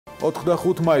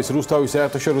4-5 მაისს რუსთავის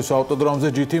საერთაშორისო ავტოდრომზე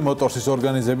GT Motors-ის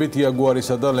ორგანიზებით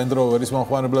Jaguar-ისა და Land Rover-ის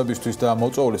მომხმარებლებისთვის და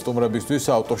მოწვეული სტუმრებისთვის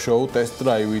ავტოშოუ,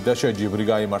 ტესტ-დრაივი და შეჯიბრი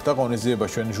გაიმართა. ღონისძიებას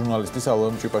ჩვენი ჟურნალისტი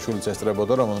სალომე ჭიპაშვილიც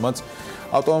ესწრებოდა, რომელმაც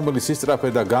ავტომობილის სისწრაფე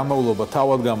და გამავლობა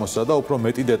თავად გამოსცა და უფრო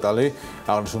მეტი დეტალი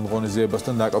აღნიშნულ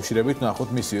ღონისძიებასთან დაკავშირებით ნახოთ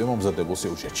მისივე მომზადებულ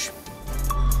სიუჟეტში.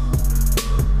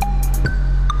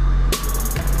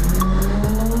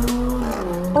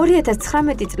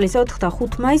 2019 წლის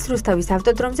 4-5 მაისს რუსთავის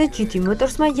ავტოდრომზე GT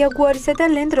Motors-მა Jaguar-ისა და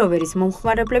Land Rover-ის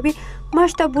მომხმარებლები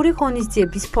მასშტაბური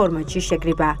ღონისძიების ფორმატში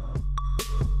შეკრიბა.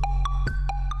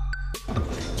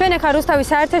 ჩვენ ახლა რუსთავის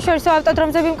საერთაშორისო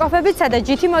ავტოდრომზე ვიმყოფებით, სადაც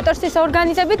GT Motors-ის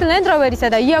ორგანიზებით Land Rover-ისა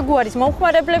და Jaguar-ის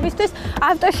მომხმარებლებისთვის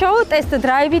ავტოშოუ,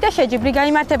 ტესტ-დრაივი და შეჯიბრი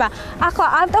გაიმართება. ახლა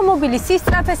ავტომობილის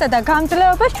სისწრაფესა და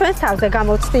გამძლეობას ჩვენს თავზე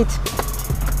გამოვცდით.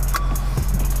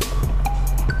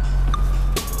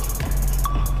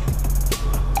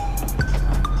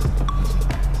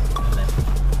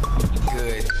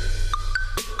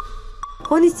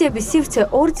 ღონისძიების სივრცე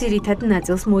ორ ძირითად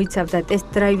ნაწილს მოიცავდა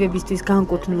ტესტ-დრაივებისთვის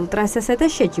განკუთვნილ ტრასასა და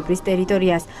შეჯიბრის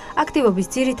ტერიტორიას. აქტივობის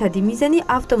ძირითადი მიზანი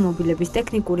ავტომობილების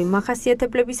ტექნიკური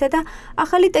მახასიათებლებისა და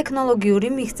ახალი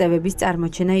ტექნოლოგიური მიღწევების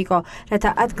წარმოჩენა იყო,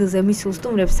 რათა ადგილზე მისულ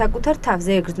სტუმრებს საკუთარ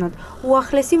თავზე ეგრძნოთ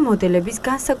უახლესი მოდელების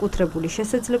განსაკუთრებული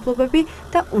შესაძლებლობები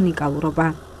და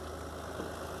უნიკალურობა.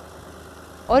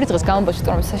 2 დღის განმავლობაში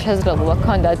სტუმრებს შესაძლებლობა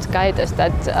ჰქონდათ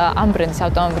გაეტესტათ ამ ბრენდის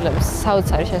ავტომობილების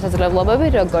საოცარი შესაძლებლობები,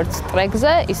 როგორც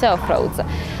ტრეკზე, ისე ოფროუდზე.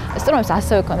 სტუმრებს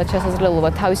ასევე ჰქონდათ შესაძლებლობა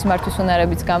თავისი მართვის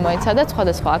უნარებით გამოიცადათ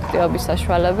სხვადასხვა აქტივობის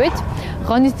საშუალებით.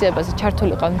 ღონისძიებაზე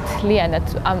ჩართული იყო მთლიანად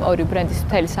ამ ორი ბრენდის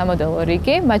მთელი სამოდელო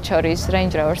რიგი, მათ შორის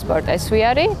Range Rover Sport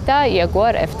SVR და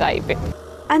Jaguar F-Type.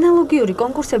 ანალოგიური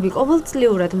კონკურსები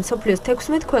ყოველწლიურად მსოფლიოს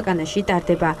 16 ქვეყანაში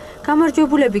ტარდება.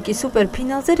 გამარჯვებულები კი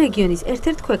სუპერფინალზე რეგიონის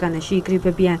ერთ-ერთ ქვეყანაში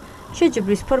იკრიბებიან.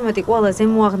 შეჯიბრის ფორმატი ყველაზე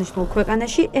მოაღნიშნულ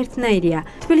ქვეყანაში ერთნაირია.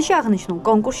 თბილისში აღნიშნულ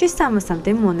კონკურსში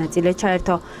 300-მდე მონაწილე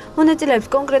ჩაერთო. მონაწილეებს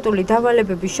კონკრეტული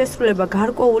დავალებების შესრულება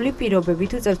გარკვეული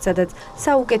პირობებით უწევთ, სადაც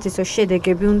საუკეთესო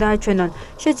შედეგები უნდა აჩვენონ.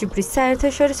 შეჯიბრის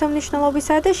საერთაშორისო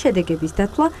მნიშვნელობისა და შედეგების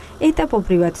დათვლა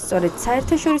ეტაპობრივად სწორედ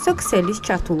საერთაშორისო ქსელის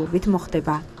ჩართულობით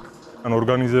მოხდება.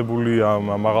 ორგანიზებული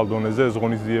მაღალ დონეზე ეს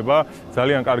ღონისძიება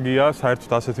ძალიან კარგია,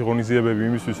 საერთოდ ასეთი ღონისძიებები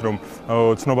იმისთვის, რომ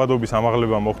ცნობადობის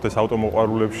ამაღლება მოხდეს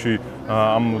ავტომოყვარულებში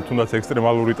ამ თუნდაც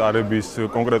ექსტრემალური ტარების,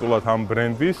 კონკრეტულად ამ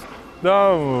ბრენდის და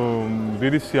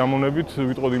დიდი სიამოვნებით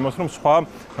ვიტყოდი იმას, რომ სხვა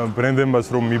ბრენდებმაც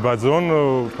რომ მიბაძონ,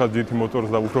 თქვა GT Motors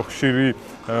და უფრო ხშირი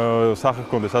სახე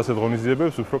ჰქონდეს ასეთ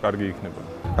ღონისძიებებს, უფრო კარგი იქნება.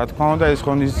 რა თქმა უნდა, ეს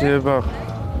ღონისძიება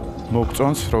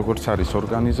მოგწონს, როგორც არის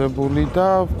ორგანიზებული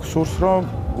და გსურს, რომ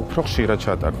უფრო ხშირად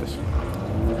ჩატარდეს.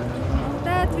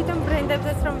 და თვითონ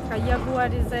ბრენდებზეც რომ ითქვა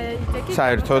Jaguar-იზე იდექი.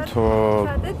 საერთოდ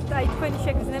აი თქვენი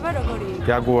შეგრძნება როგორი იყო?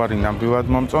 Jaguar-ი ნამდვილად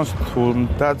მომწონს,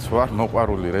 თუნდაც ვარ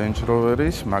მოყვარული Range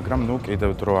Rover-ის, მაგრამ ნუ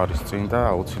კიდევ დრო არის წინ და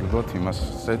აუცილებლად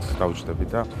იმასაც დავჯდები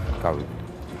და გავიგებ.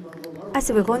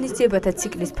 ასევე ღონისძიებათა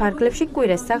ციკლის ფარგლებში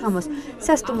კვირას საღამოს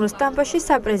სასტუმრო სტამბაში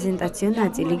საპრეზენტაციო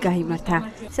ნაწილი გაიმართა,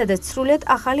 სადაც სრულიად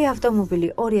ახალი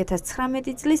ავტომობილი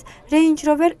 2019 წლის Range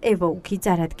Rover Evoque-ი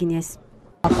წარადგინეს.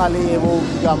 ახალი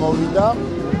Evoque გამოვიდა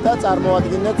და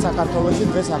წარმოადგენთ საქართველოში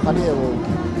დღეს ახალი Evoque,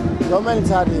 რომელიც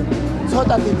არის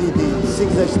ცოტათი დიდი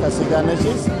სიგრძეში და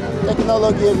სიგანეში,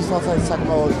 ტექნოლოგიების თვალსაზრისით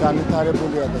საკმაოდ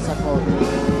განვითარებულია და საკმაოდ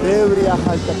ბევრი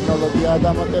ახალი ტექნოლოგიაა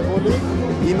დამატებული.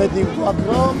 იმედი ვქვთ,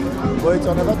 რომ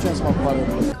მოეწონება ჩვენს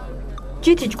მომხმარებლებს.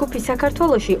 GT ჯგუფი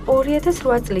საქართველოში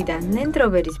 2008 წლიდან Land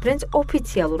Rover-ის ბრენდს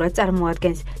ოფიციალურად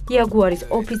წარმოადგენს. Jaguar-ის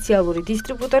ოფიციალური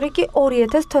დისტრიბუტორი კი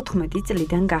 2014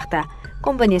 წლიდან გახდა.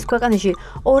 კომპანიას ქვეყანაში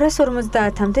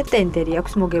 250-მდე ტენდერი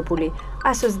აქვს მოგებული,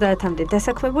 130-მდე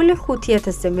დასაქმებული,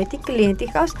 5000-ზე მეტი კლიენტი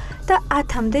ჰყავს და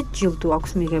 10-მდე ჯილდო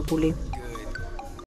აქვს მიღებული.